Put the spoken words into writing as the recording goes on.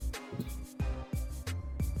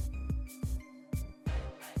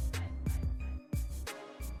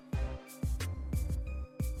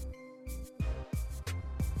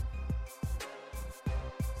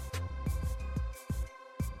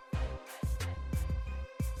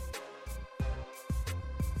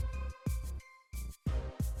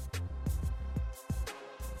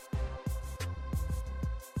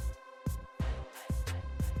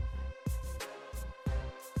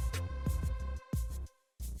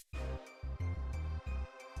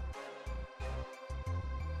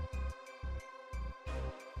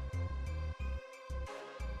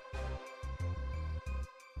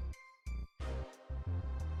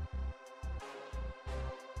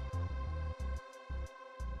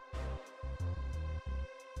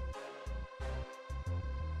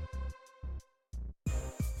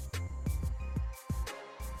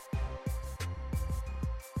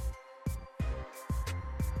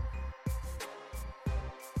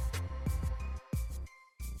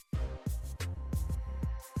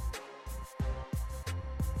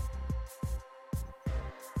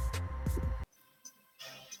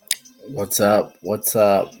What's up? What's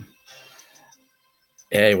up?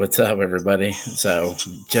 Hey, what's up, everybody? So,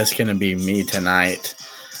 just going to be me tonight.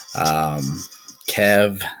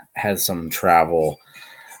 Kev has some travel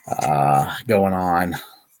going on,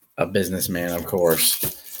 a businessman, of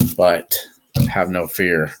course, but have no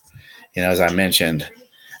fear. As I mentioned,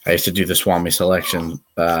 I used to do the Swami selection.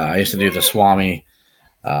 I used to do the Swami.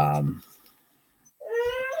 I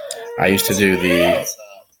used to do the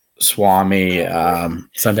Swami,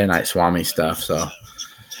 Sunday night Swami stuff. So,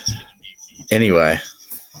 anyway,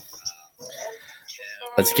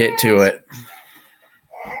 let's get to it.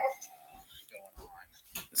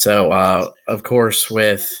 So, of course,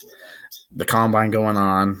 with the combine going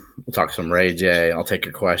on, we'll talk some RayJ. I'll take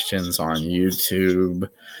your questions on YouTube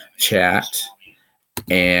chat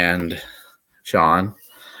and Sean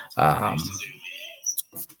on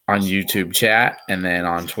YouTube chat, and then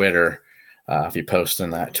on Twitter if you post in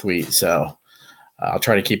that tweet. So I'll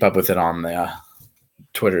try to keep up with it on the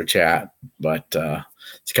Twitter chat, but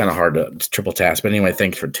it's kind of hard to triple task. But anyway,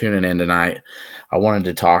 thanks for tuning in tonight. I wanted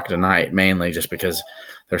to talk tonight mainly just because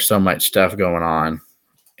there's so much stuff going on.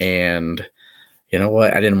 And you know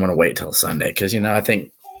what? I didn't want to wait till Sunday because, I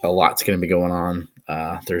think a lot's going to be going on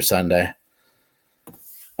through Sunday.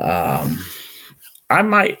 I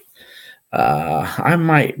might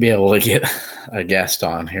be able to get a guest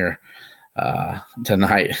on here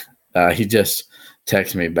tonight. He just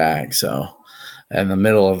texted me back. So in the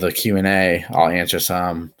middle of the Q&A, I'll answer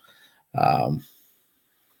some. We'll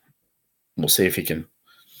see if he can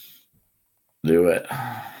do it.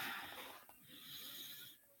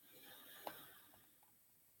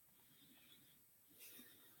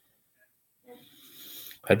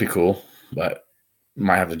 That'd be cool, but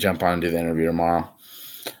might have to jump on and do the interview tomorrow.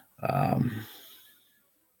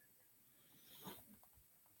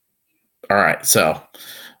 All right, so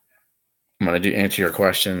I'm going to answer your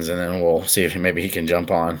questions, and then we'll see if maybe he can jump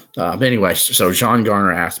on. But anyway, so Sean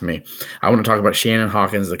Garner asked me, I want to talk about Shannon,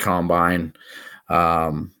 Hawkins, the combine,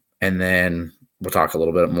 and then we'll talk a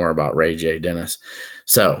little bit more about RayJ Dennis.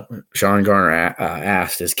 So Sean Garner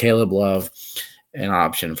asked, is Caleb Love an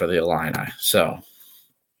option for the Illini? So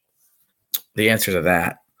the answer to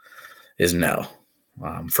that is no,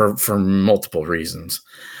 for multiple reasons.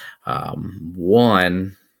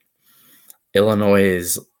 One, Illinois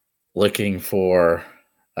is looking for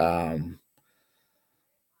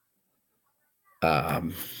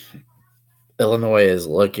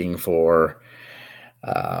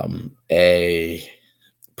a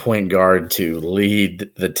point guard to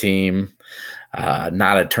lead the team,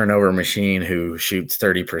 not a turnover machine who shoots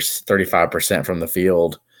 35% from the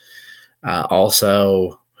field.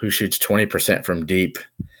 Also, who shoots 20% from deep.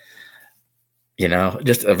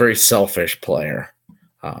 Just a very selfish player.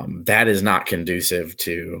 That is not conducive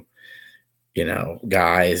to,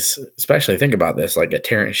 guys, especially think about this, like a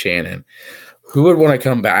Terrence Shannon. Who would want to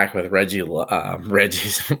come back with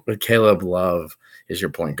with Caleb Love as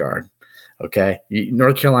your point guard? Okay.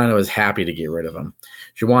 North Carolina was happy to get rid of him.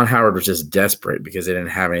 Juwan Howard was just desperate because they didn't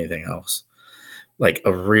have anything else. Like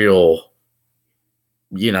a real,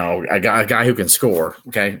 a guy who can score,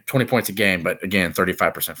 okay, 20 points a game, but again,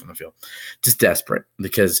 35% from the field. Just desperate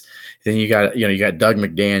because then you got Doug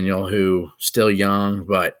McDaniel, who still young,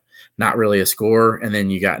 but not really a scorer. And then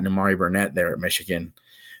you got Namari Burnett there at Michigan,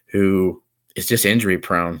 who is just injury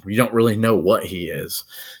prone. You don't really know what he is.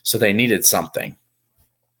 So they needed something.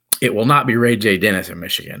 It will not be RayJ Dennis in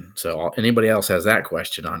Michigan. So anybody else has that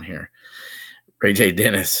question on here. RayJ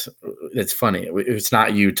Dennis, it's funny. It's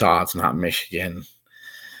not Utah. It's not Michigan.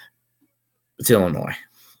 It's Illinois.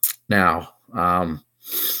 Now,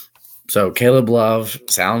 so Caleb Love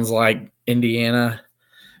sounds like Indiana,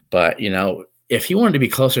 but, if he wanted to be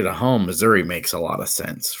closer to home, Missouri makes a lot of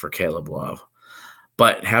sense for Caleb Love.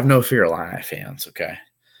 But have no fear, Illini fans, okay?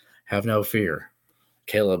 Have no fear.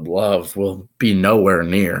 Caleb Love will be nowhere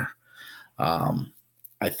near.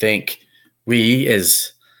 I think we,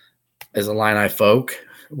 as Illini folk,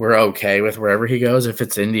 we're okay with wherever he goes, if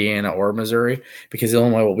it's Indiana or Missouri, because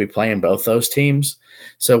Illinois will be playing both those teams.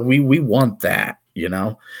 So we want that,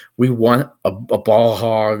 We want a ball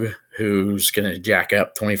hog who's going to jack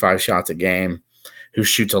up 25 shots a game, who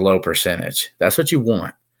shoots a low percentage. That's what you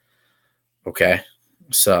want, okay?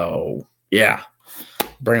 So, yeah,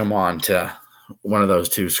 bring them on to one of those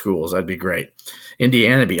two schools. That'd be great.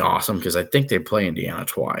 Indiana would be awesome because I think they play Indiana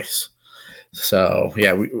twice. So,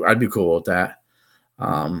 yeah, I'd be cool with that.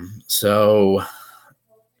 So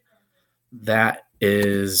that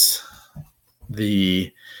is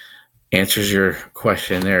the answers your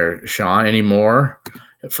question there, Sean. Any more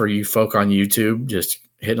for you folk on YouTube? Just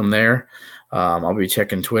hit them there. I'll be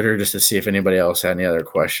checking Twitter just to see if anybody else had any other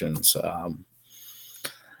questions. In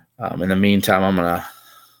the meantime, I'm going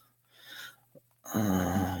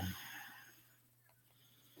to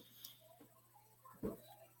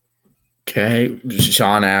okay.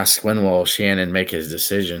 Sean asks, when will Shannon make his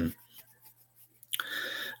decision?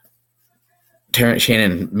 Terrence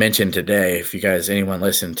Shannon mentioned today, if you guys, anyone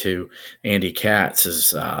listened to Andy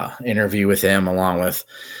Katz's interview with him, along with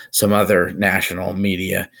some other national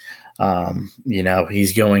media,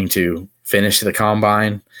 he's going to finish the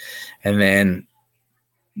combine and then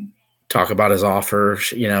talk about his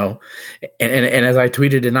offers, and as I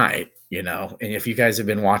tweeted tonight, and if you guys have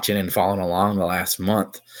been watching and following along the last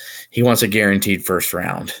month, he wants a guaranteed first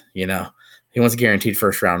round, he wants guaranteed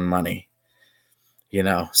first round money.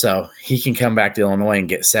 So he can come back to Illinois and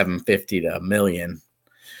get $750,000 to $1 million,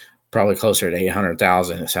 probably closer to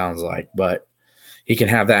 $800,000. It sounds like, but he can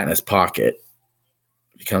have that in his pocket.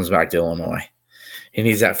 If he comes back to Illinois, he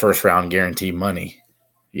needs that first round guarantee money,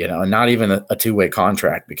 and not even a two-way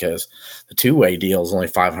contract, because the two-way deal is only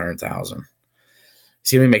 $500,000.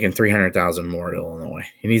 He's going to be making $300,000 more at Illinois.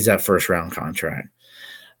 He needs that first round contract.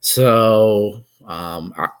 So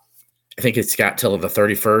I think it's got till the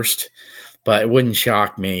 31st. But it wouldn't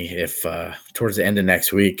shock me if towards the end of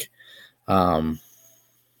next week, so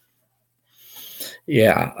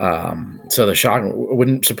the shock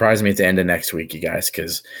wouldn't surprise me at the end of next week, you guys,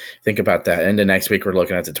 because think about that. End of next week, we're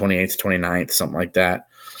looking at the 28th, 29th, something like that.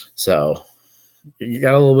 So you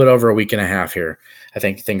got a little bit over a week and a half here. I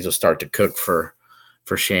think things will start to cook for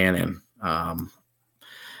Shannon. That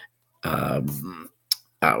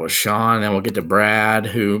was Sean. Then we'll get to Brad,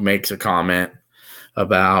 who makes a comment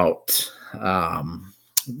about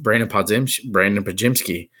Brandon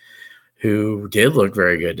Podziemski, who did look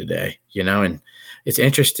very good today, and it's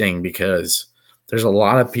interesting because there's a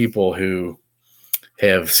lot of people who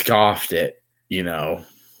have scoffed at,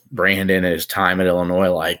 Brandon at his time at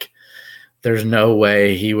Illinois. Like, there's no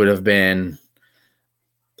way he would have been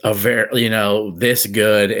this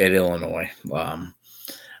good at Illinois.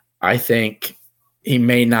 I think he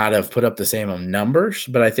may not have put up the same numbers,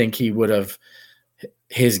 but I think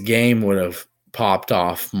his game would have popped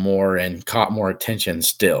off more and caught more attention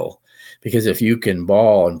still, because if you can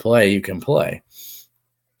ball and play, you can play.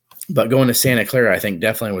 But going to Santa Clara, I think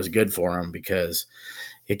definitely was good for him, because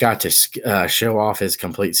it got to show off his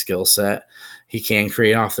complete skill set. He can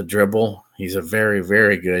create off the dribble. He's a very,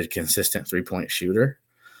 very good, consistent three-point shooter.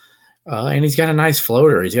 And he's got a nice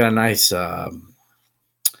floater. He's got a nice,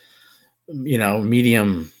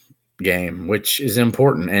 medium game, which is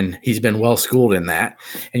important, and he's been well schooled in that.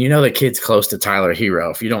 And the kid's close to Tyler Hero.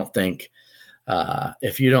 If you don't think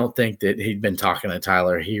that he'd been talking to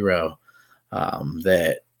Tyler Hero,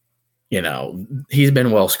 that he's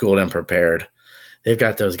been well schooled and prepared. They've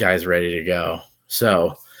got those guys ready to go.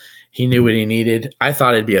 So he knew what he needed. I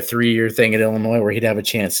thought it'd be a 3-year thing at Illinois where he'd have a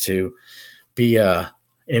chance to be a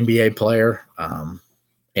NBA player,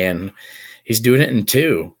 and he's doing it in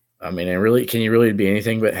 2. I mean, can you really be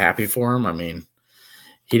anything but happy for him? I mean,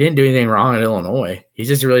 he didn't do anything wrong at Illinois. He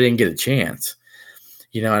just really didn't get a chance,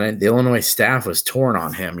 and the Illinois staff was torn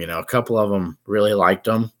on him. A couple of them really liked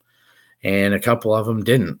him and a couple of them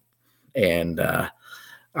didn't. And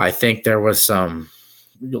I think there was a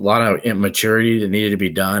lot of immaturity that needed to be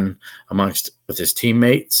done with his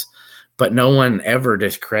teammates, but no one ever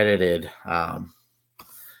discredited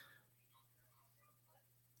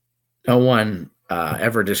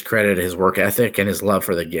his work ethic and his love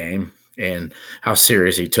for the game and how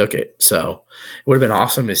serious he took it. So it would have been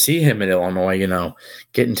awesome to see him at Illinois,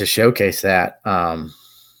 getting to showcase that. I'm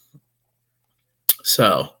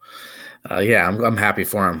happy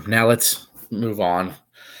for him. Now let's move on.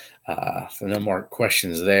 So no more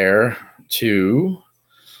questions there. To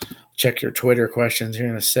check your Twitter questions here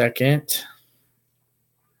in a second.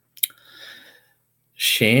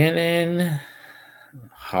 Shannon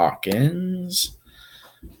Hawkins.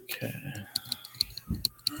 Okay.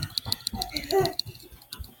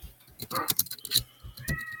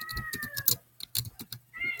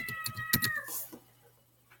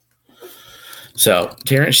 So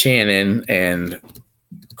Terrence Shannon and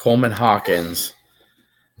Coleman Hawkins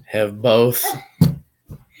have both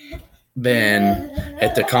been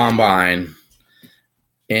at the combine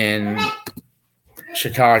in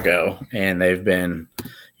Chicago, and they've been,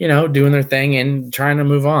 doing their thing and trying to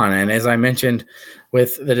move on. And as I mentioned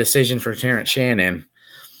with the decision for Terrence Shannon,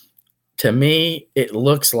 to me, it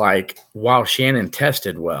looks like while Shannon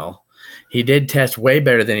tested well, he did test way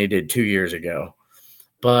better than he did 2 years ago.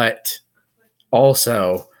 But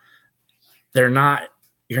also, they're not,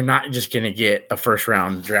 you're not just going to get a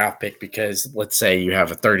first-round draft pick because, let's say, you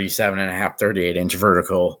have a 37.5, 38-inch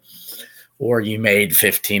vertical, or you made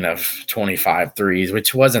 15 of 25 threes,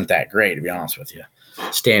 which wasn't that great, to be honest with you,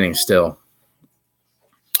 standing still.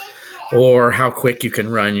 Or how quick you can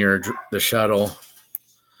run the shuttle.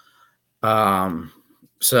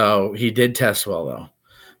 So he did test well, though.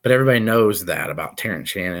 But everybody knows that about Terrence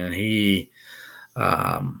Shannon. He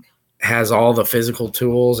has all the physical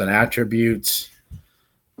tools and attributes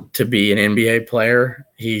to be an NBA player.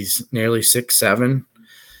 He's nearly 6'7",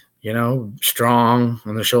 strong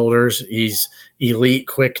on the shoulders. He's elite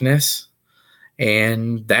quickness,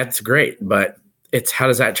 and that's great. But it's how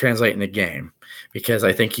does that translate in the game? Because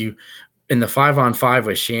I think in the 5-on-5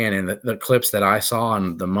 with Shannon, the clips that I saw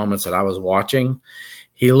and the moments that I was watching,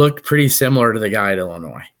 he looked pretty similar to the guy at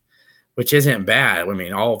Illinois, which isn't bad. I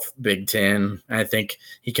mean, all Big Ten. I think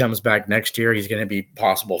he comes back next year. He's going to be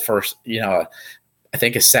possible first, I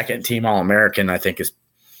think a second-team All-American, I think, is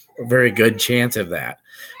a very good chance of that.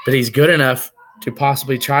 But he's good enough to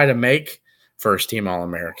possibly try to make first-team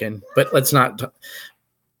All-American. But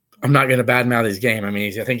I'm not going to badmouth his game. I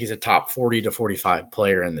mean, I think he's a top 40 to 45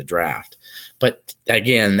 player in the draft. But,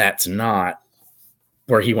 again, that's not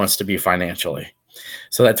where he wants to be financially.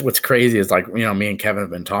 So that's what's crazy is, like, me and Kevin have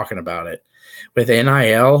been talking about it. With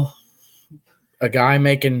NIL, a guy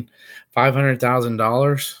making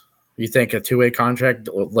 $500,000 – you think a two-way contract,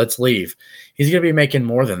 let's leave. He's going to be making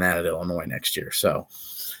more than that at Illinois next year. So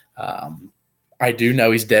I do know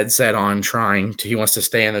he's dead set on he wants to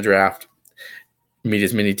stay in the draft, meet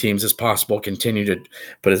as many teams as possible, continue to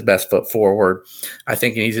put his best foot forward. I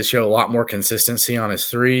think he needs to show a lot more consistency on his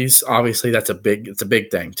threes. Obviously, it's a big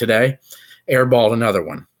thing. Today, airballed another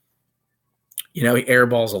one. He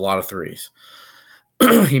airballs a lot of threes.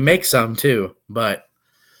 He makes some too, but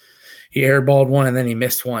he airballed one and then he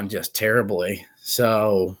missed one just terribly.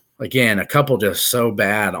 So, again, a couple just so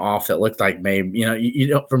bad off that looked like maybe, you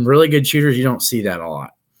don't, from really good shooters, you don't see that a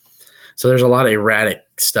lot. So there's a lot of erratic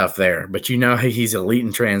stuff there. But he's elite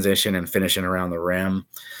in transition and finishing around the rim.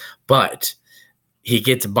 But he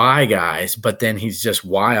gets by guys, but then he's just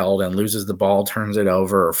wild and loses the ball, turns it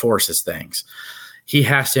over, or forces things. He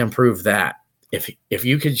has to improve that. If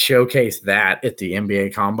you could showcase that at the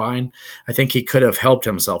NBA Combine, I think he could have helped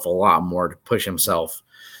himself a lot more to push himself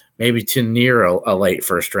maybe to near a late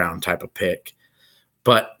first-round type of pick.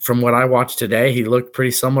 But from what I watched today, he looked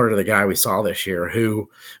pretty similar to the guy we saw this year, who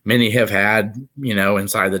many have had,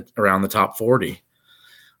 around the top 40.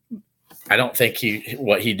 I don't think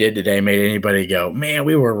what he did today made anybody go, man,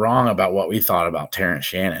 we were wrong about what we thought about Terrence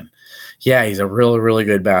Shannon. Yeah, he's a really, really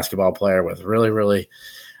good basketball player with really, really –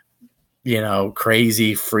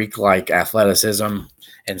 crazy freak-like athleticism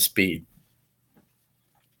and speed.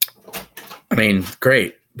 I mean,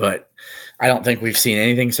 great, but I don't think we've seen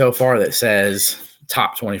anything so far that says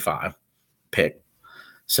top 25 pick.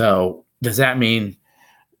 So does that mean,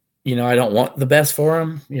 I don't want the best for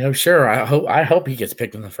him? Sure, I hope he gets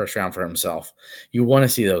picked in the first round for himself. You want to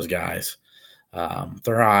see those guys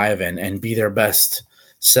thrive and be their best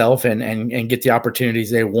self and get the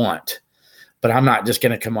opportunities they want. But I'm not just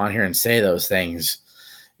going to come on here and say those things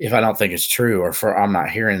if I don't think it's true or I'm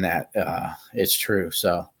not hearing that it's true.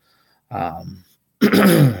 So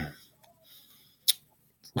looks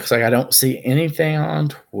like I don't see anything on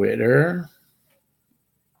Twitter.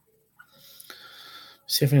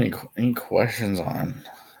 See if any questions on.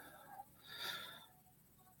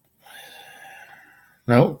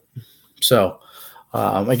 Nope. So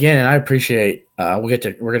again, and I appreciate we're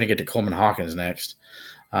going to get to Coleman Hawkins next.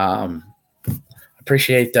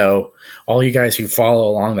 Appreciate, though, all you guys who follow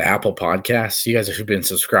along the Apple Podcasts. You guys who've been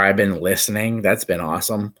subscribing, listening. That's been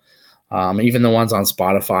awesome. Even the ones on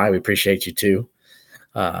Spotify, we appreciate you too.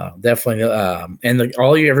 Definitely. And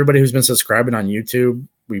everybody who's been subscribing on YouTube,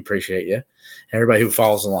 we appreciate you. Everybody who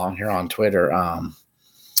follows along here on Twitter.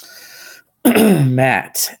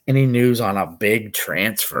 Matt, any news on a big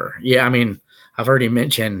transfer? Yeah, I mean, I've already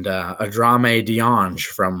mentioned Adrame Diange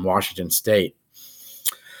from Washington State,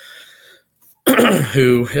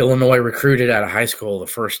 who Illinois recruited out of high school the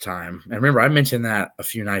first time. And remember, I mentioned that a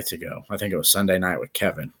few nights ago. I think it was Sunday night with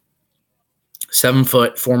Kevin.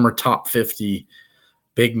 7-foot, former top 50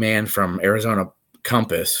 big man from Arizona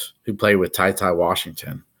Compass, who played with Ty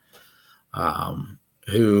Washington,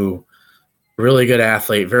 who really good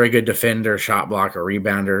athlete, very good defender, shot blocker,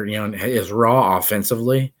 rebounder, is raw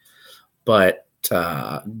offensively, but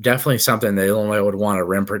definitely something that Illinois would want a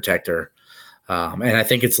rim protector. And I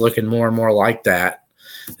think it's looking more and more like that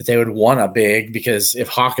they would want a big, because if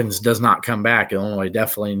Hawkins does not come back, Illinois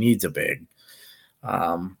definitely needs a big.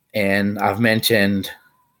 And I've mentioned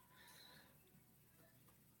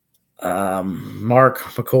Mark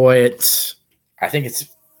McCoy,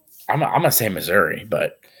 I'm going to say Missouri,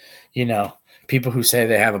 but, people who say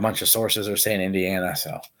they have a bunch of sources are saying Indiana,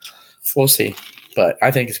 so we'll see. But I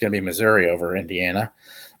think it's going to be Missouri over Indiana.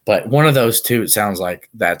 But one of those two, it sounds like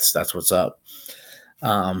that's what's up.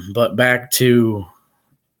 But back to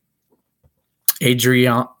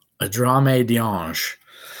Adrame Dianche.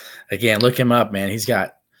 Again, look him up, man. He's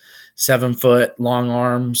got 7 foot long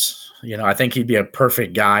arms. I think he'd be a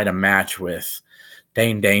perfect guy to match with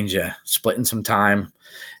Dane Danger, splitting some time.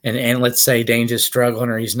 And let's say Danger's struggling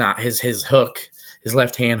or he's not, his hook, his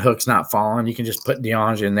left hand hook's not falling. You can just put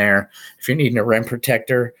Dianche in there. If you're needing a rim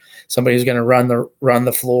protector, somebody who's going to run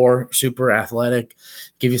the floor, super athletic,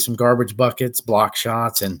 give you some garbage buckets, block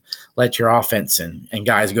shots, and let your offense and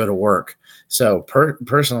guys go to work. So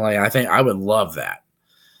personally, I think I would love that.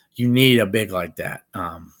 You need a big like that.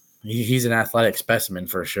 He's an athletic specimen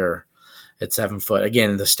for sure at 7 foot.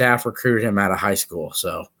 Again, the staff recruited him out of high school,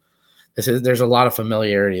 so there's a lot of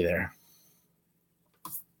familiarity there.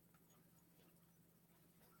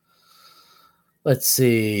 Let's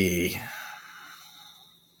see.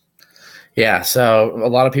 Yeah, so a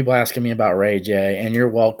lot of people asking me about RayJ, and you're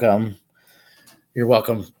welcome. You're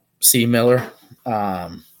welcome, C. Miller.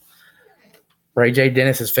 RayJ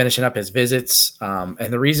Dennis is finishing up his visits,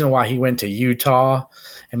 and the reason why he went to Utah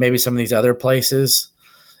and maybe some of these other places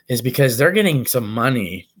is because they're getting some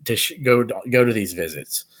money to go to these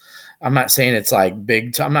visits. I'm not saying it's like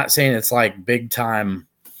big time. I'm not saying it's like big time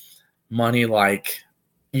money, like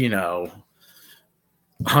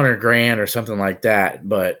 $100,000 or something like that.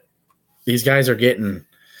 But these guys are getting,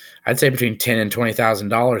 I'd say, between $10,000 and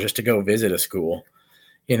 $20,000 just to go visit a school,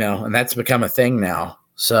 and that's become a thing now.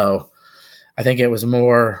 So I think it was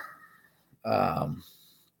more. I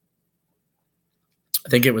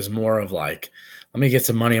think it was more of like, let me get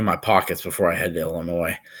some money in my pockets before I head to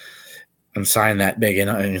Illinois and sign that big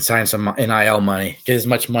and sign some NIL money, get as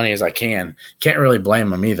much money as I can. Can't really blame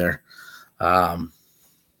them either.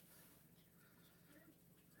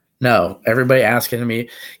 No, everybody asking me.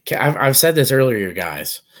 I've said this earlier,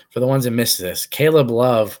 guys. For the ones that missed this, Caleb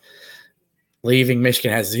Love leaving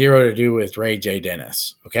Michigan has zero to do with RayJ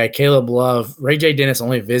Dennis. Okay, RayJ Dennis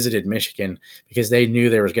only visited Michigan because they knew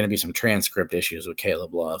there was going to be some transcript issues with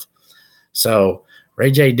Caleb Love. So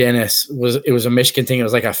RayJ Dennis it was a Michigan thing. It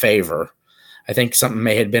was like a favor. I think something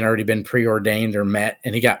may have already been preordained or met,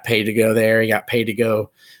 and he got paid to go there. He got paid to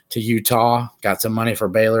go to Utah, got some money for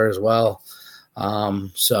Baylor as well.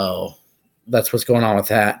 So that's what's going on with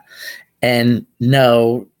that. And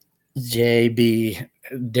no, RayJ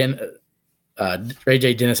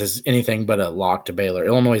Dennis is anything but a lock to Baylor.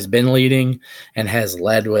 Illinois has been leading and has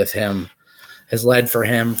led for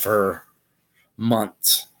him for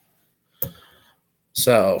months.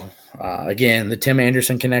 So, again, the Tim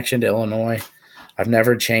Anderson connection to Illinois, I've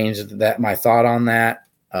never changed my thought on that.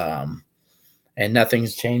 And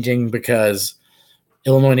nothing's changing because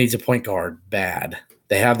Illinois needs a point guard bad.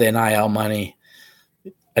 They have the NIL money,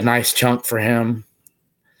 a nice chunk for him.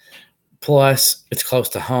 Plus, it's close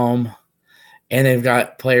to home. And they've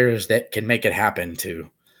got players that can make it happen to,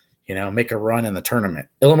 make a run in the tournament.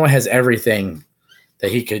 Illinois has everything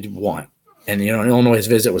that he could want. And, Illinois'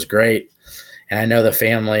 visit was great. And I know the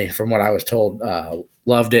family, from what I was told,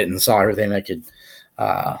 loved it and saw everything they could.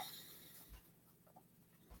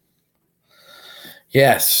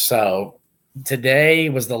 Yes, so today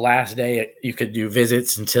was the last day you could do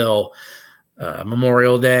visits until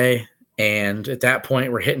Memorial Day. And at that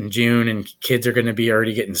point, we're hitting June, and kids are going to be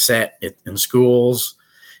already getting set in schools.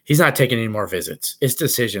 He's not taking any more visits. It's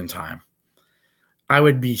decision time. I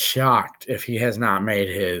would be shocked if he has not made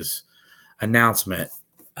his announcement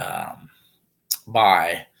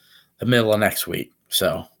by the middle of next week.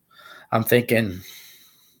 So I'm thinking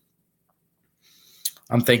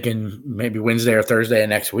maybe Wednesday or Thursday of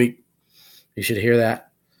next week. You should hear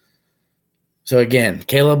that. So again,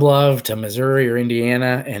 Caleb Love to Missouri or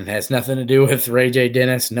Indiana, and has nothing to do with RayJ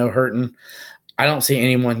Dennis. No hurting. I don't see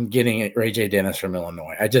anyone getting RayJ Dennis from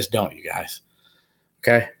Illinois. I just don't, you guys.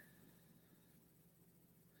 Okay.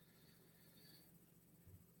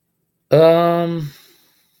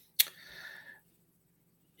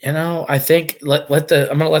 I think I'm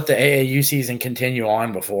gonna let the AAU season continue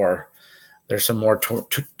on before there's some more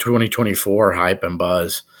 2024 hype and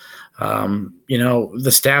buzz. The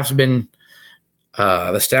staff's been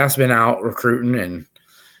out recruiting, and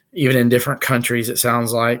even in different countries, it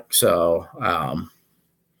sounds like. So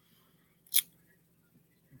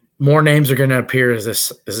more names are going to appear as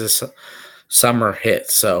this summer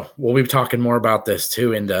hits. So we'll be talking more about this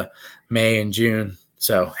too into May and June.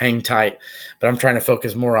 So hang tight. But I'm trying to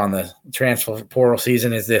focus more on the transfer portal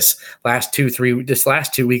season. Is this last 2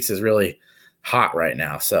 weeks is really hot right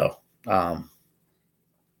now. So so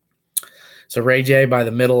RayJ by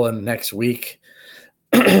the middle of next week.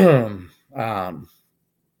 I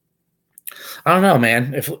don't know,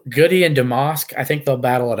 man. If Goody and DeMosk, I think they'll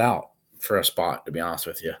battle it out for a spot, to be honest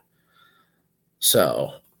with you.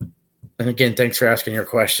 So, and again, thanks for asking your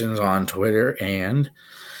questions on Twitter and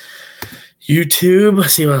YouTube.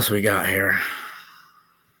 Let's see what else we got here.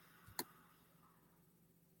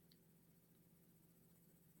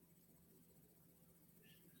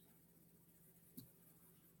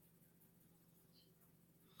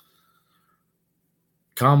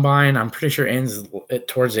 Combine, I'm pretty sure ends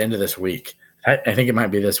towards the end of this week. I think it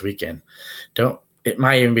might be this weekend. It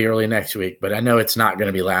might even be early next week, but I know it's not going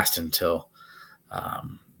to be lasting until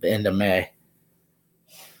the end of May.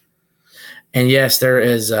 And yes, there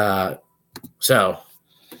is. So,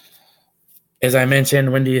 as I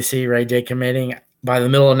mentioned, when do you see RayJ committing? By the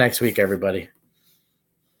middle of next week, everybody.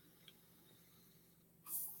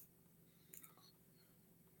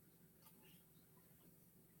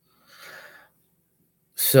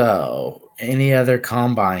 So, any other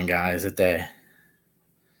combine guys that they?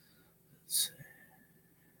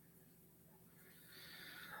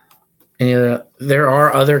 There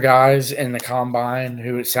are other guys in the combine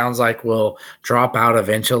who it sounds like will drop out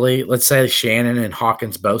eventually. Let's say Shannon and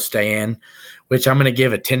Hawkins both stay in, which I'm going to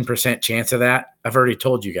give a 10% chance of that. I've already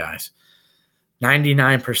told you guys.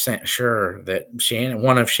 99% sure that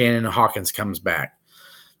one of Shannon and Hawkins comes back.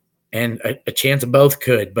 And a chance of both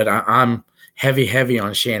could, but I'm heavy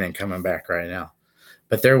on Shannon coming back right now.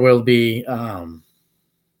 But there will be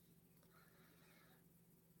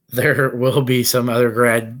some other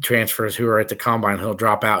grad transfers who are at the combine who'll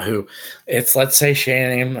drop out. Let's say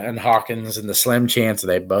Shannon and Hawkins, and the slim chance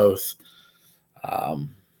they both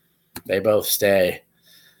stay.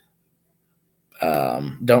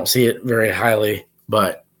 Don't see it very highly,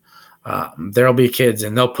 but there'll be kids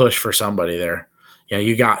and they'll push for somebody there. Yeah,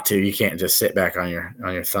 you got to. You can't just sit back on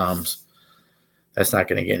your thumbs. That's not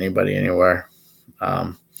going to get anybody anywhere.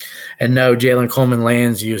 And no, Jalen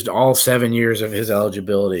Coleman-Lands used all 7 years of his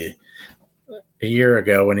eligibility a year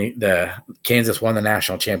ago when the Kansas won the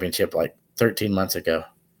national championship like 13 months ago.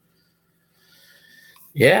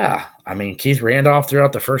 Yeah, I mean, Keith Randolph threw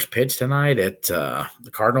out the first pitch tonight at the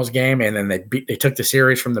Cardinals game, and then they took the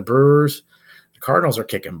series from the Brewers. The Cardinals are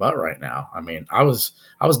kicking butt right now. I mean, I was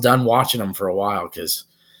done watching them for a while because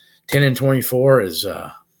 10-24 is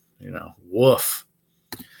woof.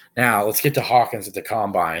 Now let's get to Hawkins at the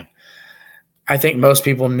combine. I think most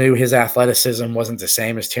people knew his athleticism wasn't the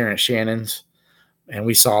same as Terrence Shannon's, and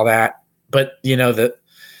we saw that. But the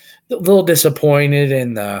little disappointed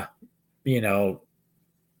in the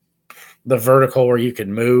vertical where you could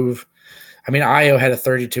move. I mean, Io had a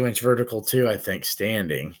 32-inch vertical too, I think,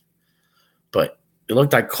 standing. But it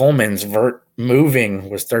looked like Coleman's moving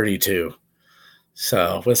was 32.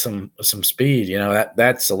 So with some speed,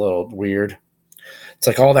 that's a little weird. It's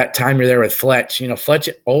like all that time you're there with Fletch. Fletch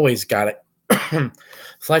always got it.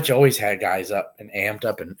 Fletch always had guys up and amped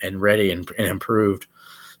up and ready and improved.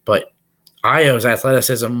 But Io's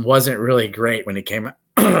athleticism wasn't really great when he came out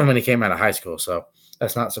of high school. So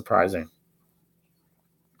that's not surprising.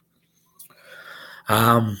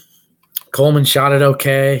 Coleman shot it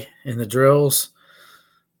okay in the drills.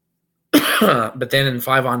 But then in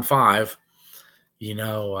 5-on-5,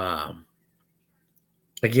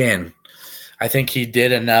 again, I think he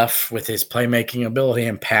did enough with his playmaking ability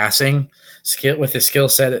and passing skill with his skill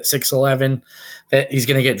set at 6'11" that he's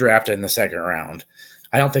going to get drafted in the second round.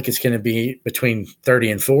 I don't think it's going to be between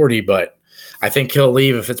 30 and 40, but I think he'll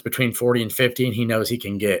leave if it's between 40 and 50, and he knows he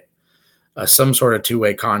can get some sort of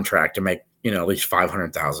two-way contract to make at least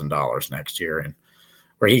 $500,000 next year, and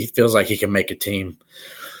where he feels like he can make a team.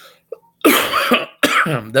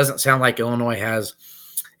 Doesn't sound like Illinois has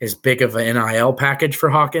as big of an NIL package for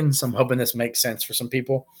Hawkins. I'm hoping this makes sense for some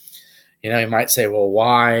people. You might say, well,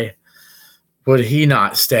 why would he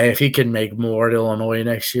not stay if he can make more at Illinois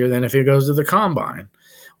next year than if he goes to the combine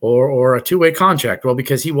or a two-way contract? Well,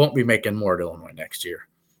 because he won't be making more at Illinois next year.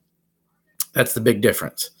 That's the big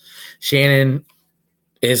difference. Shannon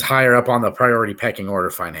is higher up on the priority pecking order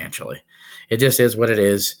financially. It just is what it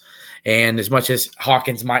is. And as much as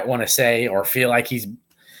Hawkins might want to say or feel like he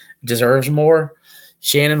deserves more,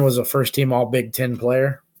 Shannon was a first-team All-Big Ten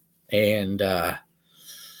player, and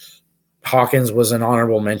Hawkins was an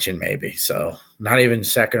honorable mention maybe, so not even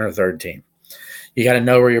second or third team. You got to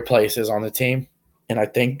know where your place is on the team, and I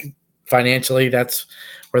think financially that's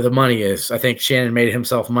where the money is. I think Shannon made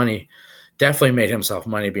himself money definitely made himself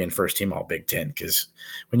money being first team all Big Ten, because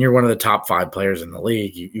when you're one of the top 5 players in the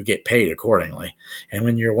league, you get paid accordingly. And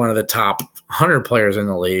when you're one of the top 100 players in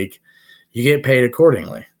the league, you get paid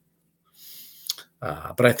accordingly.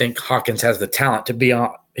 But I think Hawkins has the talent to be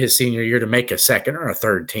on his senior year to make a second or a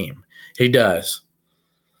third team. He does.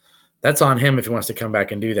 That's on him if he wants to come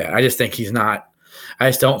back and do that. I just think he's not. I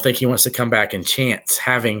just don't think he wants to come back and chance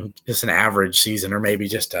having just an average season or maybe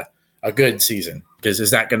just a good season, because is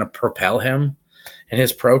that going to propel him in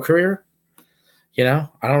his pro career? I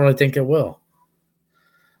don't really think it will.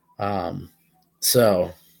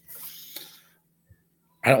 So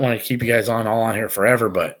I don't want to keep you guys all on here forever,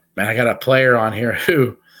 but man, I got a player on here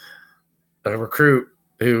a recruit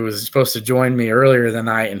who was supposed to join me earlier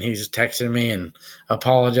tonight, and he's texting me and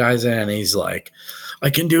apologizing, and he's like, I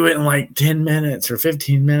can do it in like 10 minutes or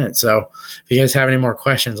 15 minutes. So if you guys have any more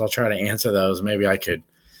questions, I'll try to answer those. Maybe I could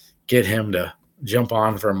get him to jump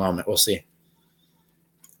on for a moment. We'll see.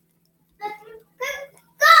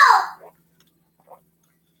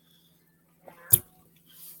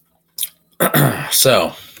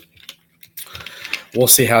 So we'll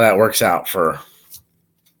see how that works out for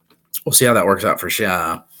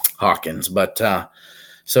Hawkins. But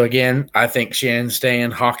so again, I think Shannon's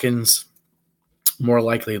staying, Hawkins more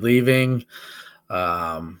likely leaving.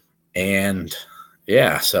 And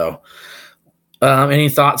yeah, so any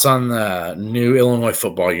thoughts on the new Illinois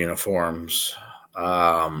football uniforms?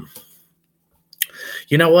 You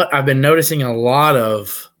know what? I've been noticing a lot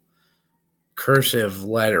of cursive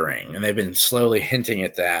lettering, and they've been slowly hinting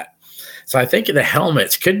at that. So I think the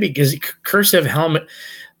helmets could be, because cursive helmet,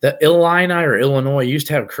 the Illinois used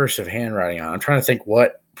to have cursive handwriting on. I'm trying to think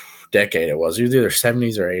what decade it was. It was either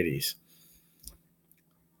 70s or 80s.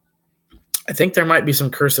 I think there might be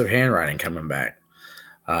some cursive handwriting coming back.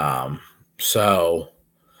 So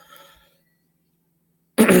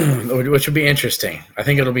which would be interesting. I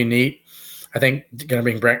think it'll be neat. I think going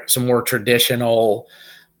to bring some more traditional,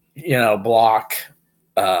 block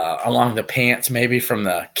along the pants, maybe from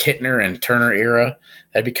the Kittner and Turner era.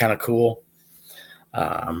 That'd be kind of cool.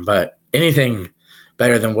 But anything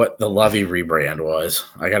better than what the Lovey rebrand was.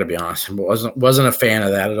 I got to be honest, wasn't a fan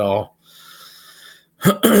of that at all.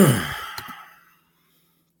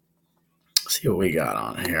 See what we got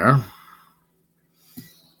on here.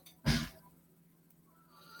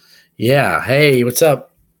 Yeah. Hey, what's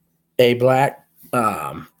up, A Black?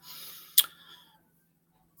 I'm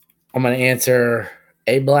going to answer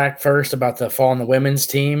A Black first about the fall on the women's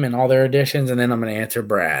team and all their additions, and then I'm going to answer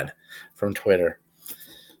Brad from Twitter.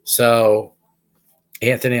 So,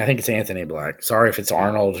 Anthony, I think it's Anthony Black. Sorry if it's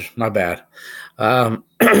Arnold. My bad.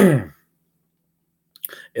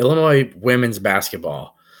 Illinois women's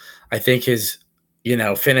basketball, I think, is,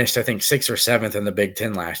 finished, I think, 6th or 7th in the Big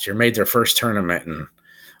Ten last year, made their first tournament in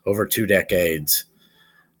over 2 decades.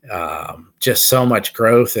 Just so much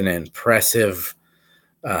growth and impressive,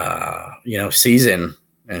 season,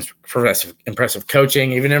 and impressive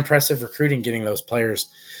coaching, even impressive recruiting, getting those players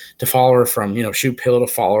to follow her from, Shoe Pill to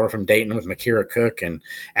follow her from Dayton with Makira Cook, and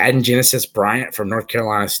adding Genesis Bryant from North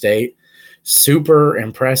Carolina State. Super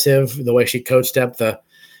impressive the way she coached up the,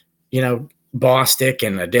 Bostick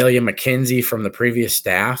and Adelia McKenzie from the previous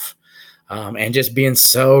staff, and just being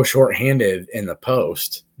so shorthanded in the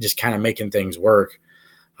post, just kind of making things work.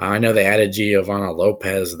 I know they added Giovanna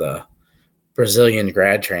Lopez, the Brazilian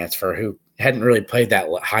grad transfer, who hadn't really played that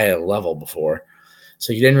high a level before.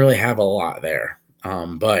 So you didn't really have a lot there.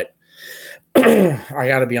 But I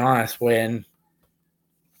got to be honest, when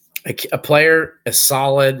a player is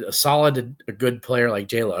solid, a good player like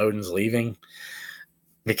Jayla Oden's leaving,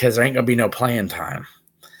 because there ain't going to be no playing time,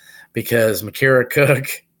 because Makira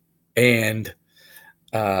Cook and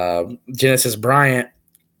Genesis Bryant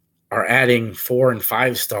are adding 4 and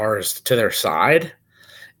 5 stars to their side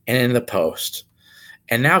and in the post.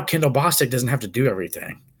 And now Kendall Bostick doesn't have to do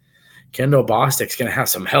everything. Kendall Bostick's going to have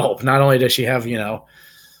some help. Not only does she have,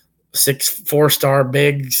 6 4-star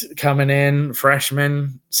bigs coming in,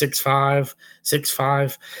 freshmen, 6'5",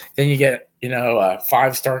 6'5". Then you get, a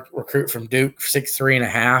 5-star recruit from Duke,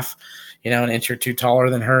 6'3.5", an inch or two taller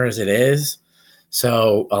than her as it is.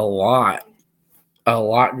 So a lot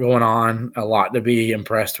going on, a lot to be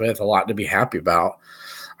impressed with, a lot to be happy about.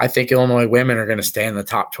 I think Illinois women are going to stay in the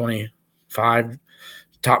top 25,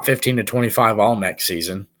 top 15 to 25 all next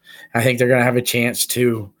season. I think they're going to have a chance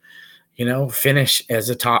to, finish as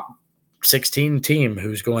a top 16 team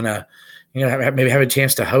who's going to, maybe have a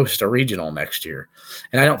chance to host a regional next year.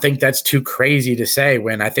 And I don't think that's too crazy to say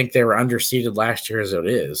when I think they were underseeded last year as it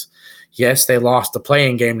is. Yes, they lost the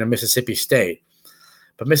playing game to Mississippi State,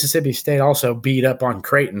 but Mississippi State also beat up on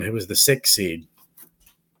Creighton, who was the 6th seed.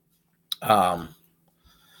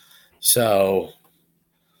 So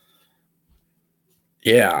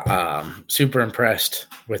yeah, super impressed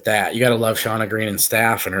with that. You got to love Shauna Green and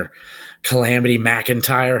staff and her Calamity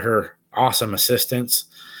McIntyre, her awesome assistants.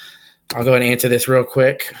 I'll go ahead and answer this real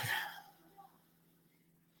quick.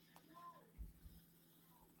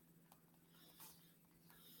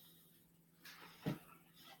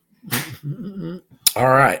 All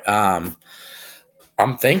right.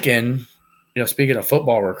 I'm thinking, speaking of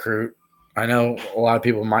football recruit, I know a lot of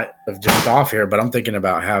people might have jumped off here, but I'm thinking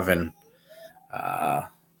about having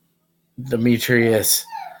Demetrius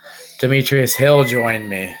Hill join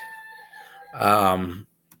me.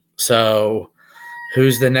 So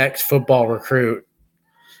who's the next football recruit?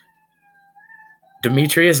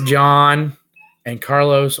 Demetrius John and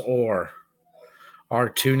Carlos Orr are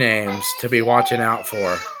two names to be watching out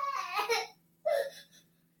for.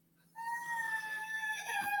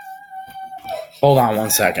 Hold on one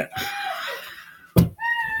second.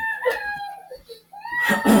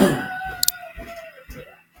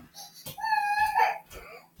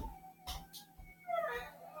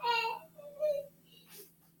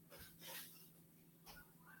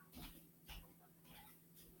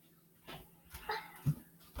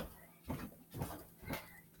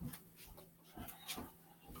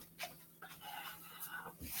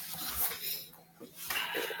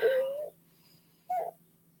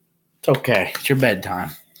 It's okay. It's your bedtime.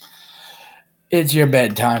 It's your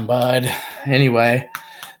bedtime, bud. Anyway,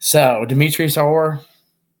 so Demetrius John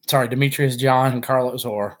and Carlos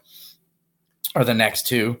Orr are the next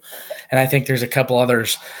two. And I think there's a couple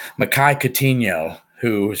others. Makai Coutinho,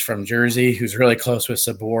 who's from Jersey, who's really close with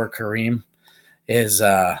Sabor Kareem, is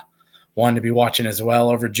one to be watching as well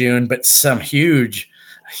over June. But some huge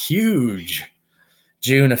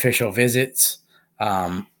June official visits.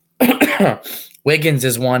 Wiggins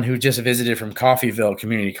is one who just visited from Coffeyville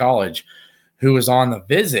Community College, who was on the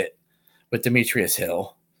visit with Demetrius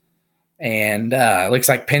Hill. And looks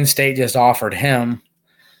like Penn State just offered him.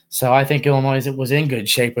 So I think Illinois was in good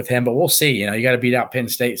shape with him, but we'll see. You got to beat out Penn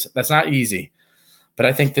State. That's not easy. But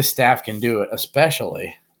I think this staff can do it,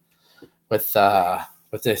 especially with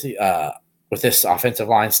this offensive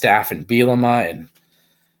line staff and Bielema, and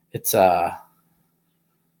it's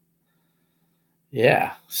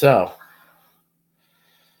yeah. So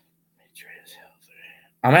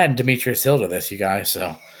I'm adding Demetrius Hill to this, you guys.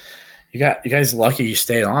 So you guys lucky you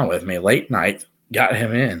stayed on with me. Late night got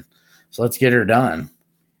him in. So let's get her done.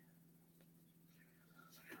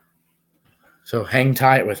 So hang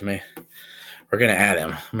tight with me. We're gonna add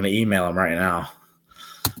him. I'm gonna email him right now.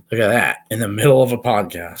 Look at that in the middle of a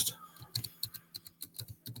podcast.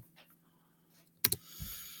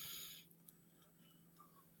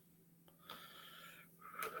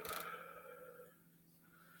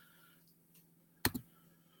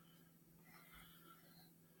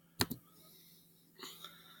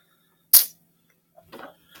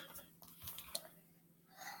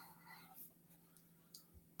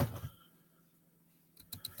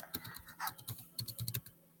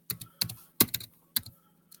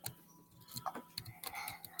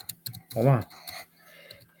 Hold on.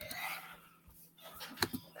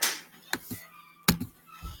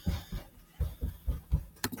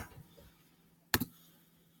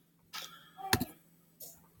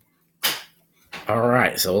 All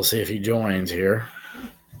right, so we'll see if he joins here.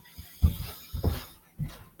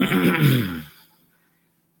 But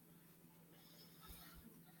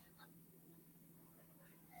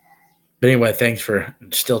anyway, thanks for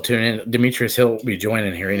still tuning in. Demetrius Hill will be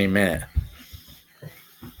joining here any minute.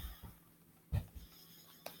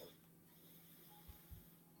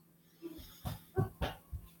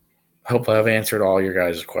 Hopefully I've answered all your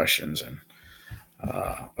guys' questions and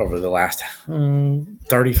over the last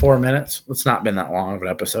 34 minutes. It's not been that long of an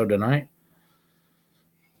episode tonight.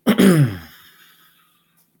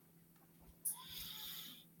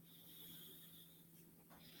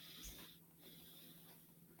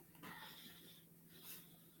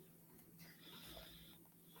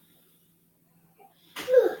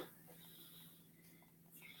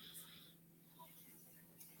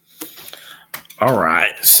 All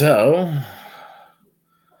right, so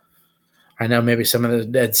I know maybe some of the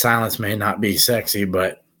dead silence may not be sexy,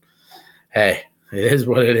 but hey, it is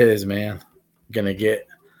what it is, man. Gonna get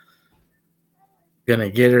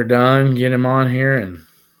her done, get him on here, and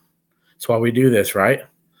that's why we do this, right?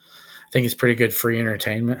 I think it's pretty good free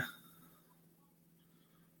entertainment.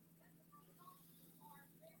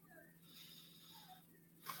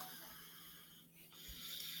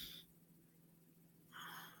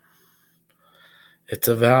 It's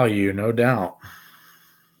a value, no doubt.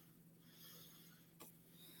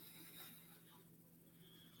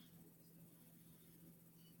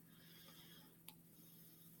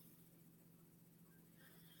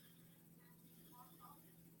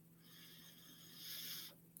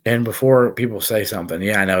 And before people say something,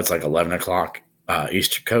 I know it's like 11 o'clock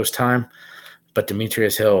East Coast time, but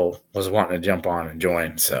Demetrius Hill was wanting to jump on and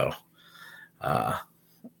join. So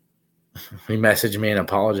he messaged me and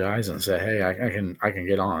apologized and said, hey, I can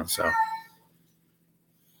get on. So.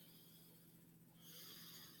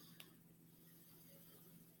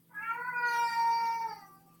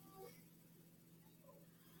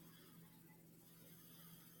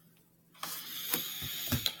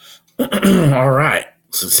 All right.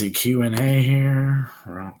 So let's see Q&A here.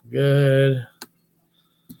 We're all good.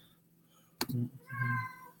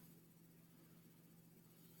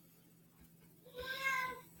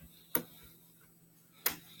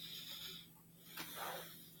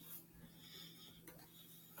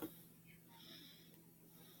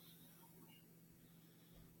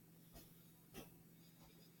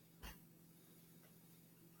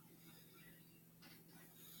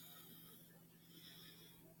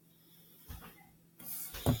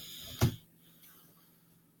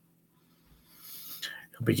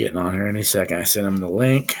 He'll be getting on here any second. I sent him the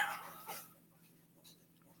link.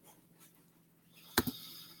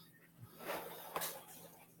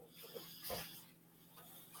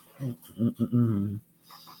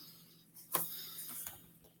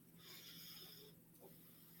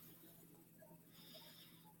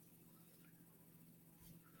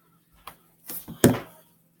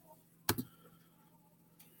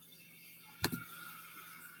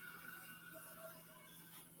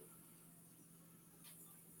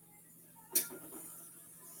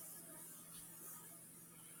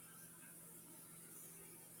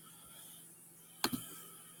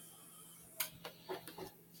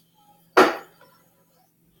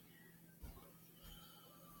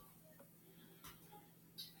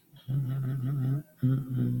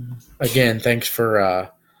 Again, thanks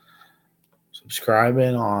for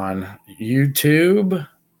subscribing on YouTube,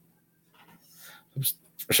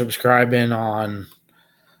 subscribing on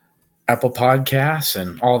Apple Podcasts,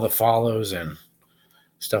 and all the follows and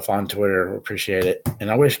stuff on Twitter. Appreciate it. And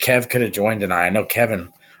I wish Kev could have joined tonight. I know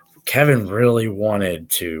Kevin really wanted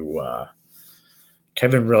to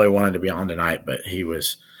be on tonight, but he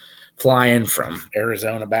was flying from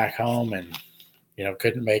Arizona back home and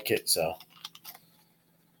couldn't make it. So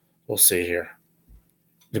we'll see here.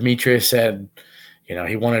 Demetrius said,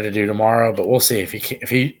 he wanted to do tomorrow, but we'll see if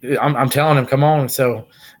he. I'm telling him, come on. So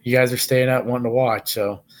you guys are staying up wanting to watch.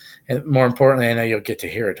 So, and more importantly, I know you'll get to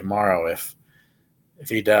hear it tomorrow if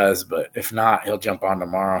he does. But if not, he'll jump on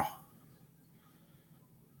tomorrow.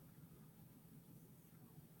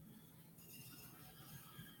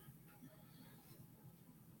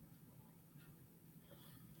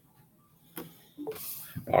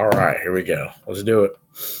 All right, here we go. Let's do it.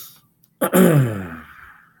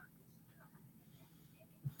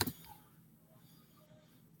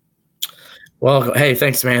 Well, hey,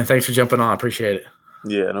 thanks, man. Thanks for jumping on. Appreciate it.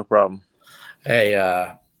 Yeah, no problem. Hey,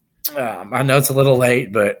 I know it's a little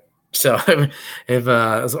late, but so if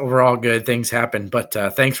we're all good, things happen. But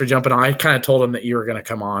thanks for jumping on. I kind of told him that you were going to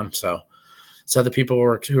come on, so the people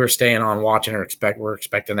who are staying on watching we're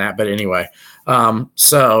expecting that. But anyway,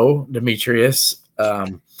 so Demetrius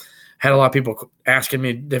had a lot of people asking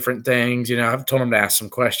me different things. I've told them to ask some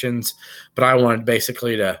questions, but I wanted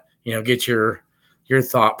basically to get your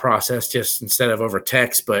thought process just instead of over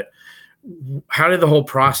text. But how did the whole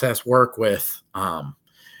process work with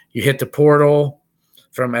you hit the portal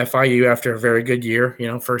from FIU after a very good year,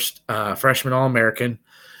 first freshman All-American.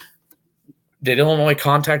 Did Illinois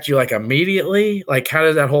contact you like immediately? Like, how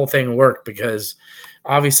did that whole thing work? Because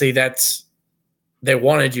obviously they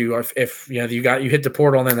wanted you. If you hit the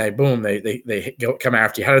portal and then they come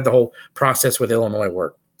after you. How did the whole process with Illinois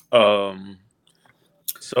work?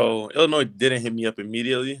 So Illinois didn't hit me up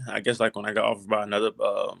immediately. I guess like when I got offered by another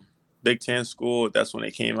Big Ten school, that's when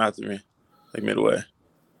they came after me, like midway.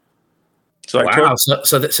 So wow,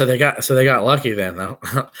 so they got lucky then, though.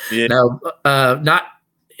 Yeah. No, not.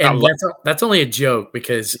 And that's only a joke,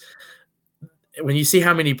 because when you see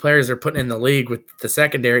how many players they're putting in the league with the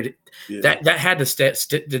secondary, that had to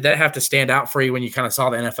did that have to stand out for you when you kind of saw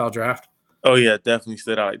the NFL draft? Oh yeah, it definitely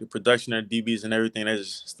stood out. Like the production of DBs and everything, that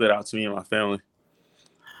just stood out to me and my family.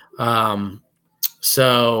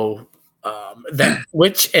 So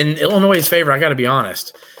which in Illinois' favor, I got to be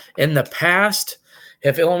honest. In the past,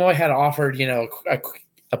 if Illinois had offered,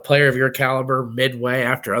 a player of your caliber midway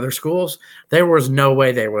after other schools, there was no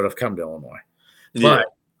way they would have come to Illinois. Yeah.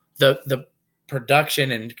 But the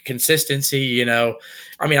production and consistency, I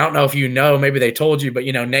don't know if maybe they told you, but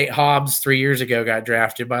Nate Hobbs 3 years ago got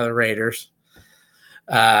drafted by the Raiders.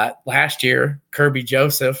 Last year, Kirby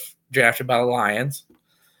Joseph drafted by the Lions.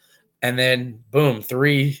 And then, boom,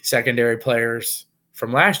 3 secondary players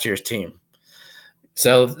from last year's team.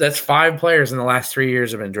 So that's 5 players in the last 3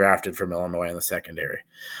 years have been drafted from Illinois in the secondary.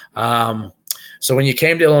 So when you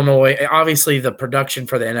came to Illinois, obviously the production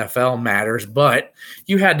for the NFL matters, but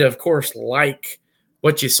you had to, of course, like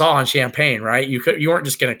what you saw in Champaign, right? You weren't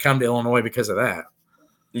just going to come to Illinois because of that.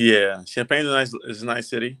 Yeah, Champaign is a nice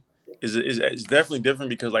city. It's definitely different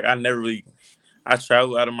because like I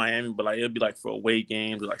traveled out of Miami, but like it'd be like for away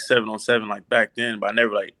games, like 7-on-7, like back then. But I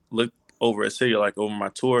never like looked over a city like over my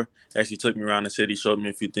tour. It actually took me around the city, showed me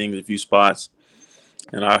a few things, a few spots,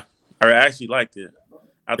 and I actually liked it.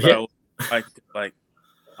 I thought I would like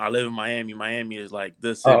I live in Miami. Miami is like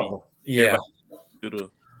the city. Oh, yeah.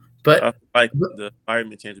 But I like the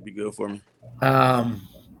environment change to be good for me.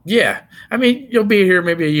 Yeah. I mean, you'll be here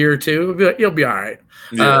maybe a year or two. You'll be all right.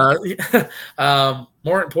 Yeah.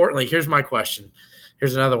 More importantly, here's my question.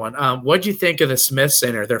 Here's another one. What'd you think of the Smith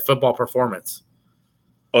Center, their football performance?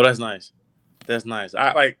 Oh, that's nice. That's nice.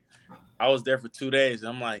 I was there for 2 days, and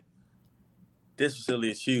I'm like, this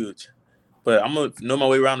facility is huge. But I'm going to know my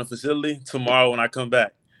way around the facility tomorrow when I come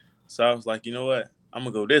back. So I was like, you know what? I'm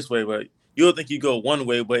going to go this way. But you'll think you go one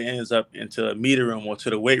way, but it ends up into a meter room or to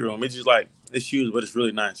the weight room. It's just like, it's huge, but it's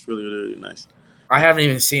really nice. Really, really, really nice. I haven't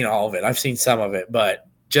even seen all of it. I've seen some of it. But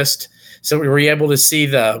just – so were you able to see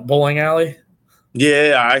the bowling alley?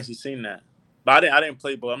 Yeah, I actually seen that. But I didn't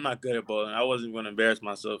play bowling. I'm not good at bowling. I wasn't going to embarrass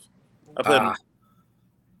myself. I played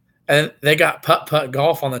and they got putt-putt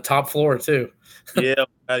golf on the top floor too. Yeah,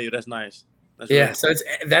 that's nice. Yeah, so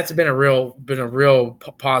that's been a real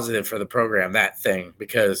positive for the program, that thing,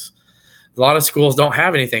 because a lot of schools don't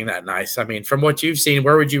have anything that nice. I mean, from what you've seen,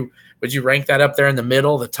 where would you rank that up there in the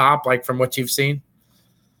middle, the top, like from what you've seen?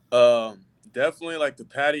 Definitely like the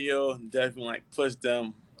patio, definitely like push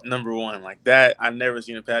them number one. Like that, I never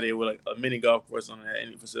seen a patio with like a mini golf course on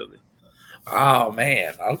any facility. Oh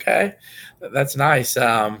man, okay, that's nice.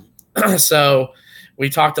 So we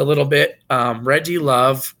talked a little bit. Reggie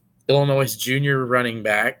Love, Illinois' junior running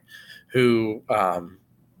back, who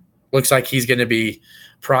looks like he's going to be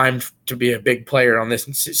primed to be a big player on this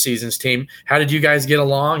season's team. How did you guys get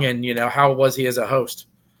along, and how was he as a host?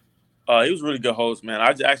 He was a really good host, man.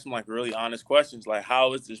 I just asked him like really honest questions, like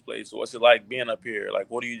how is this place? What's it like being up here? Like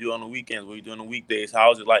what do you do on the weekends? What do you do on the weekdays?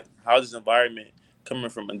 How is it like? How's this environment coming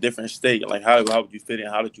from a different state? Like how would you fit in?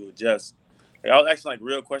 How did you adjust? Like, I was asking like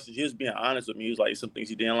real questions. He was being honest with me. He was like some things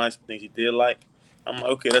he didn't like, some things he did like. I'm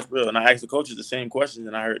like, okay, that's real. And I asked the coaches the same questions,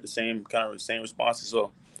 and I heard the same responses.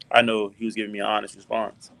 So I know he was giving me an honest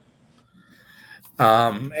response.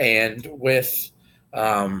 And with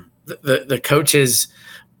the coaches,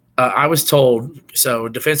 I was told, so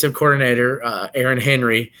defensive coordinator Aaron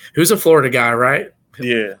Henry, who's a Florida guy, right?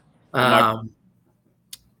 Yeah.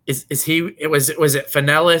 Was it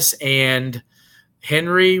Finellis and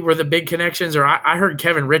Henry were the big connections, or I heard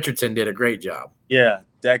Kevin Richardson did a great job. Yeah,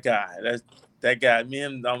 that guy. That guy. Me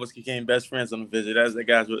and him almost became best friends on the visit. That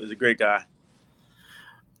guy is a great guy.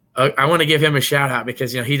 I want to give him a shout out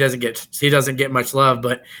because he doesn't get much love,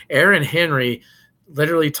 but Aaron Henry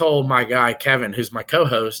literally told my guy Kevin, who's my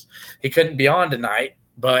co-host, he couldn't be on tonight,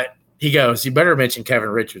 but he goes, "You better mention Kevin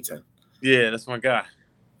Richardson." Yeah, that's my guy.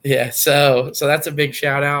 Yeah, so that's a big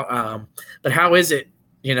shout out. But how is it?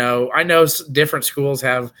 I know different schools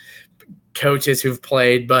have coaches who've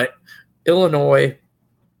played, but Illinois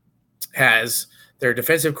has their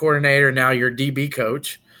defensive coordinator, now your DB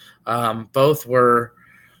coach. Both were,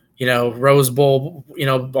 Rose Bowl,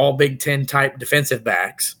 all Big Ten type defensive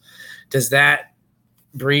backs. Does that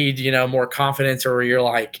breed, more confidence, or you're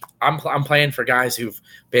like, I'm playing for guys who've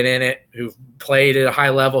been in it, who've played at a high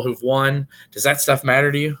level, who've won? Does that stuff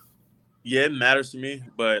matter to you? Yeah, it matters to me,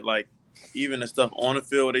 but like even the stuff on the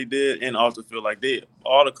field they did and off the field, like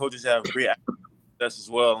all the coaches have great success as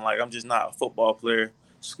well. And like I'm just not a football player.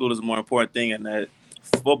 School is a more important thing, and that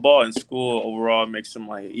football and school overall makes them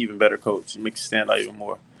like an even better coach. It makes you stand out even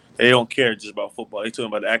more. They don't care just about football. They talking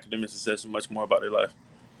about the academic success and much more about their life.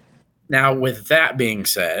 Now, with that being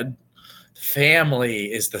said,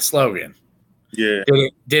 family is the slogan. Yeah.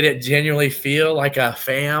 Did it genuinely feel like a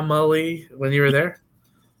family when you were there?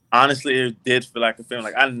 Honestly, it did feel like a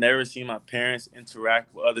family. Like I never seen my parents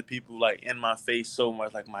interact with other people like in my face so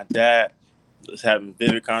much. Like my dad was having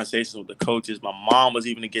vivid conversations with the coaches. My mom was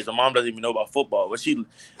even against. My mom doesn't even know about football. But we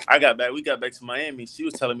got back to Miami. She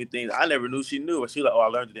was telling me things I never knew she knew. But she like, I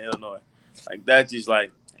learned it in Illinois. Like that, just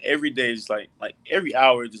like every day, just like every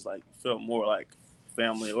hour, just like felt more like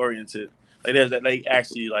family oriented. Like there's that they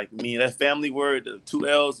actually like mean that family word. The 2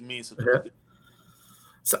 L's means something.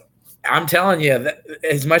 So I'm telling you that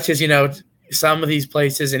as much as some of these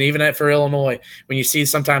places, and even for Illinois, when you see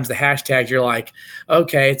sometimes the hashtags, you're like,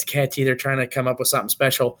 okay, it's catchy. They're trying to come up with something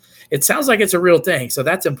special. It sounds like it's a real thing, so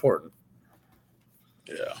that's important.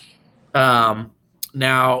 Yeah.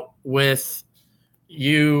 Now with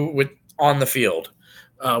you on the field,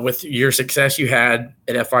 with your success you had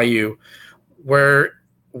at FIU, what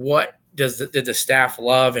did the staff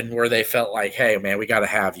love, and where they felt like, hey man, we got to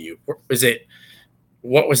have you?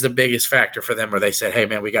 What was the biggest factor for them where they said, hey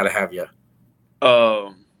man, we got to have you?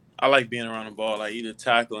 I like being around the ball, like either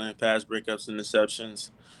tackling, pass breakups,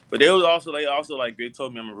 interceptions. But they also like they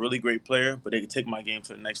told me I'm a really great player, but they could take my game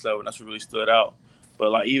to the next level. And that's what really stood out. But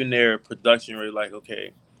like even their production rate, like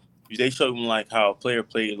okay, they showed me like how a player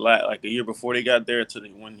played like a year before they got there to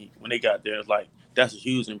when they got there. It's like that's a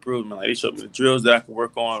huge improvement. Like they showed me the drills that I could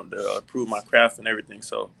work on to improve my craft and everything.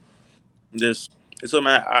 So just it's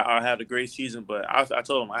something I had a great season, but I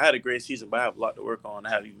told them I had a great season, but I have a lot to work on to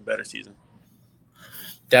have an even better season.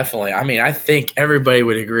 Definitely. I mean, I think everybody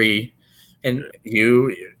would agree, and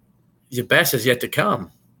your best is yet to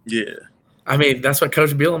come. Yeah. I mean, that's what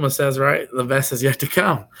Coach Bielema says, right? The best is yet to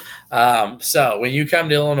come. So when you come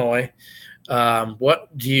to Illinois,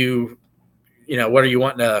 what do what are you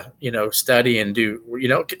wanting to, study and do?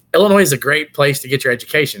 Illinois is a great place to get your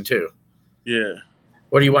education too. Yeah.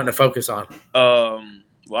 What are you wanting to focus on?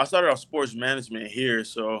 Well, I started off sports management here,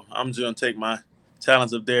 so I'm just going to take my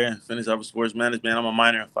talents up there and finish off with sports management. I'm a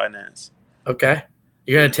minor in finance. Okay.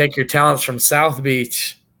 You're going to take your talents from South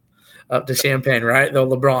Beach up to Champaign, right? The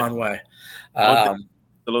LeBron way. The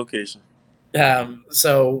location.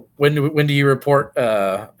 So when do you report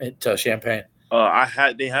to Champaign?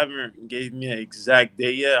 They haven't gave me an exact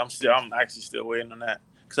date yet. I'm actually still waiting on that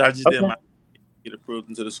because I just did my get approved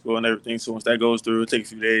into the school and everything. So once that goes through, it'll take a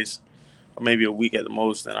few days or maybe a week at the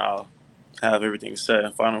most, and I'll have everything set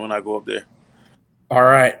and final when I go up there. All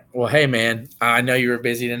right. Well, hey man, I know you were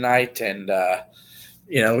busy tonight, and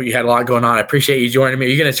you had a lot going on. I appreciate you joining me. Are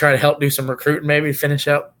you going to try to help do some recruiting, maybe finish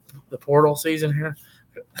up the portal season here?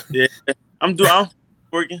 Yeah, I'm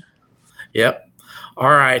working. Yep. All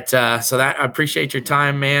right. So I appreciate your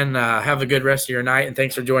time, man. Have a good rest of your night, and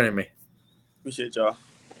thanks for joining me. Appreciate y'all.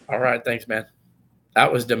 All right. Thanks, man. That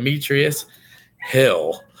was Demetrius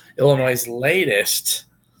Hill, Illinois' latest,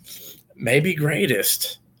 maybe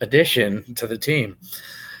greatest addition to the team.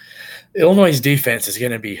 Illinois' defense is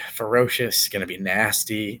going to be ferocious, going to be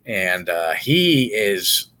nasty, and he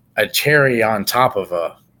is a cherry on top of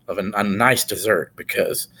a nice dessert,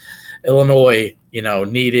 because Illinois,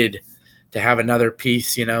 needed to have another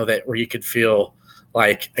piece, that where you could feel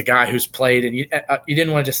like a guy who's played, and you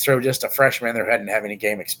didn't want to just throw just a freshman there who hadn't have any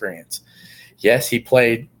game experience. Yes, he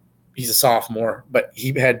played. He's a sophomore, but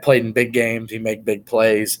he had played in big games. He made big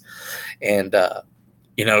plays, and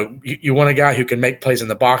you want a guy who can make plays in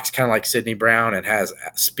the box, kind of like Sidney Brown, and has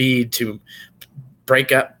speed to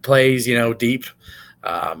break up plays, deep.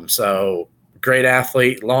 So great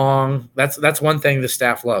athlete, long. That's one thing the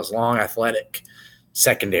staff loves: long, athletic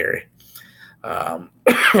secondary. 6'1",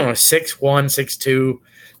 6'2" to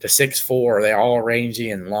 6'4". They're all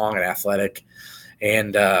rangy and long and athletic.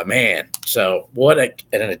 And man, so what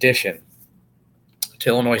an addition to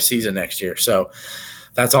Illinois season next year. So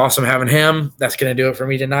that's awesome having him. That's going to do it for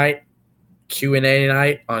me tonight. Q&A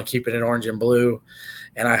tonight on Keeping It Orange and Blue.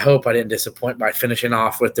 And I hope I didn't disappoint by finishing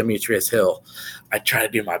off with Demetrius Hill. I try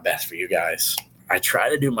to do my best for you guys. I try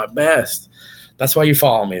to do my best. That's why you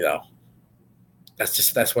follow me, though.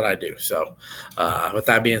 That's what I do. So with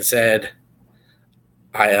that being said,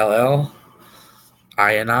 ILL,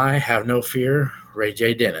 I have no fear.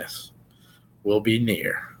 RayJ Dennis will be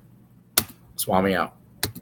near. Swami out.